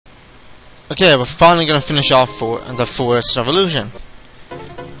Okay, we're finally gonna finish off for the Forest Revolution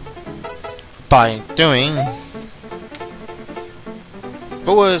by doing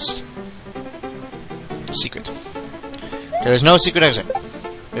Forest Secret. There is no secret exit.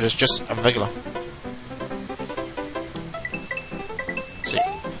 It is just a regular. Let's see.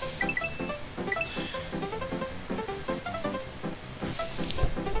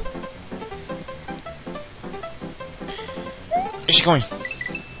 Where's she going?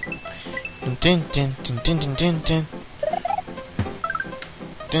 Dun dun dun dun dun dun dun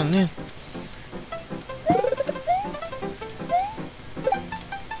dun dun.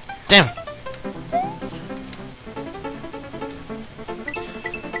 Damn.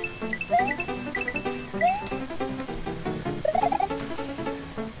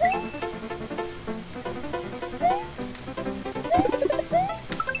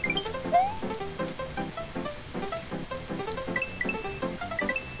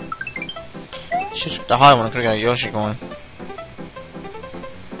 She's the high one. I could have got Yoshi going.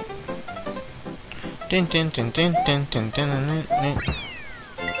 Dun dun dun dun dun dun dun dun dun.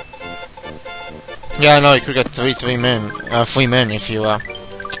 Yeah, I know. You could get three men if you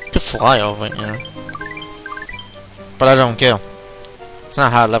could fly over it, you know. But I don't care. It's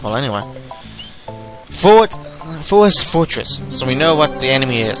not high level anyway. Forest Fortress. So we know what the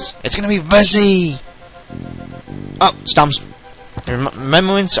enemy is. It's gonna be busy. Oh, stumps.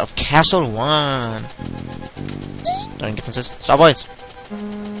 Remembrance of Castle 1. Starting differences. Stop, boys.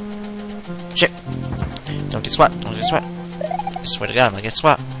 Shit. Don't get sweat. Don't get sweat. I swear to God, I'm gonna get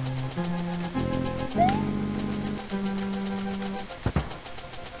sweat.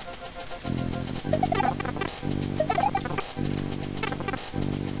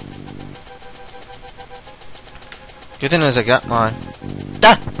 Good thing is I got mine.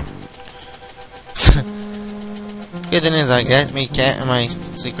 Ah! Good thing is I get me cat and my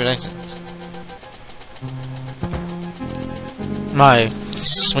secret exits. My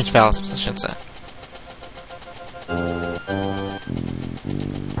switch balances, I should say.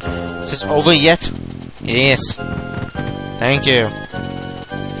 Is this over yet? Yes. Thank you.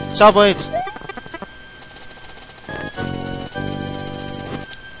 Stop, blades.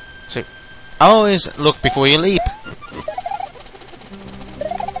 So, always look before you leap.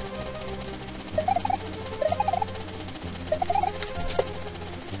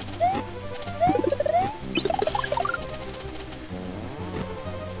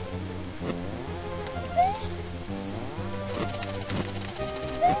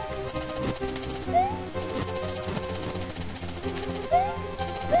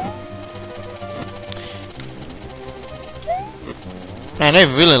 Man, they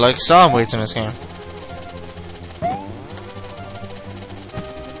really like saw weights in this game.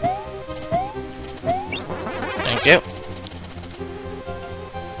 Thank you.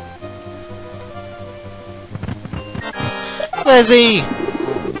 Lizzie!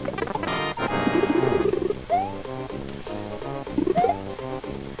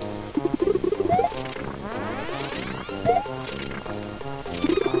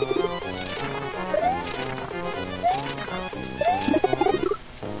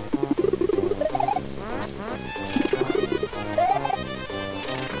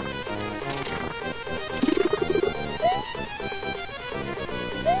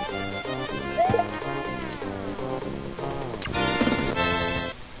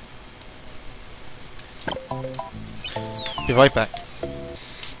 Be right back.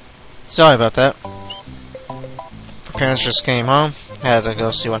 Sorry about that. Parents just came home. Had to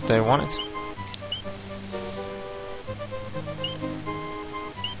go see what they wanted.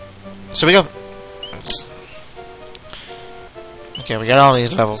 So we go. Okay, we got all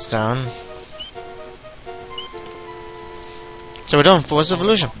these levels done. So we're done. Forest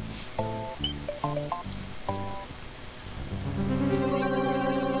Evolution.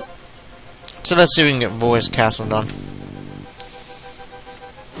 So let's see if we can get Voice Castle done.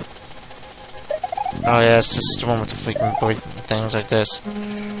 Oh yeah, this is the one with the freaking bird things like this.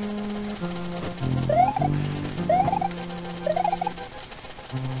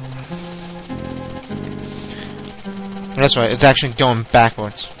 That's right, it's actually going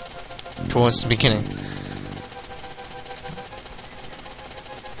backwards. Towards the beginning.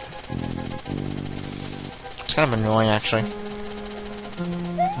 It's kind of annoying, actually.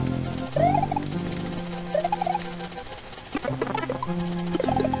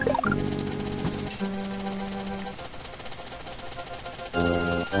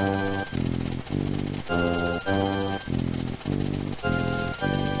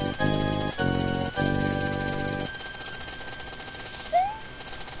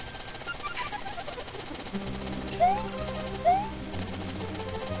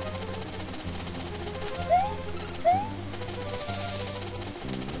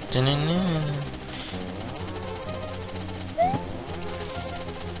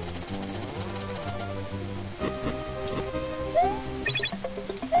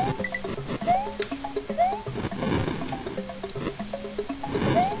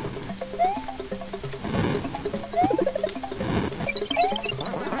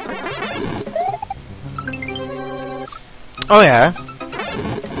 Oh yeah.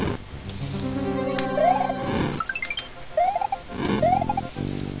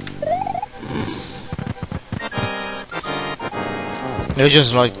 It was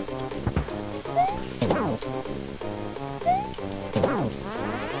just like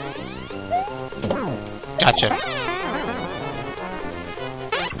gotcha.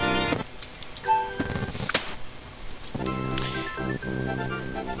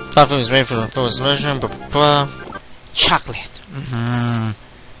 Platform is ready for full solution, but chocolate.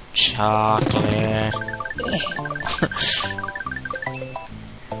 Chocolate.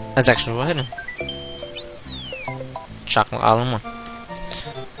 That's actually what hit him. Chocolate all-in-one.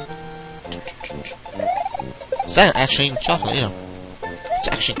 Is that actually chocolate? Yeah. It's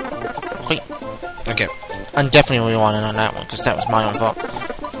actually quite. Okay. I'm definitely rewinding on that one because that was my own fault.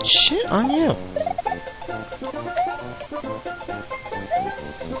 Shit on you.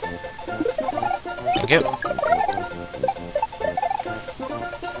 Thank you.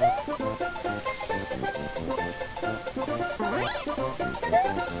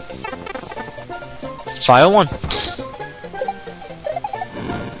 Fire one.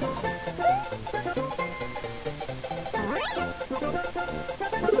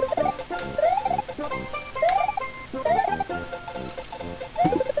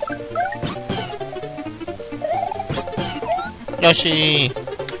 Yoshi!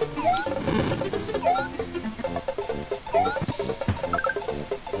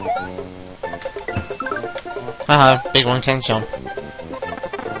 Haha, big one can't jump.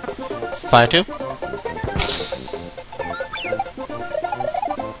 Fire two.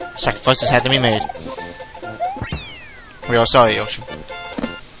 Sacrifices had to be made. We are sorry, Yoshi.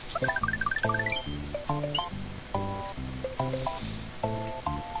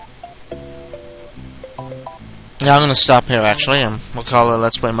 Yeah, I'm gonna stop here actually, and we'll call it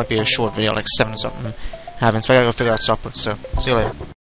Let's Play. It might be a short video, like 7 something. Happens, but I gotta go figure out stuff, so see you later.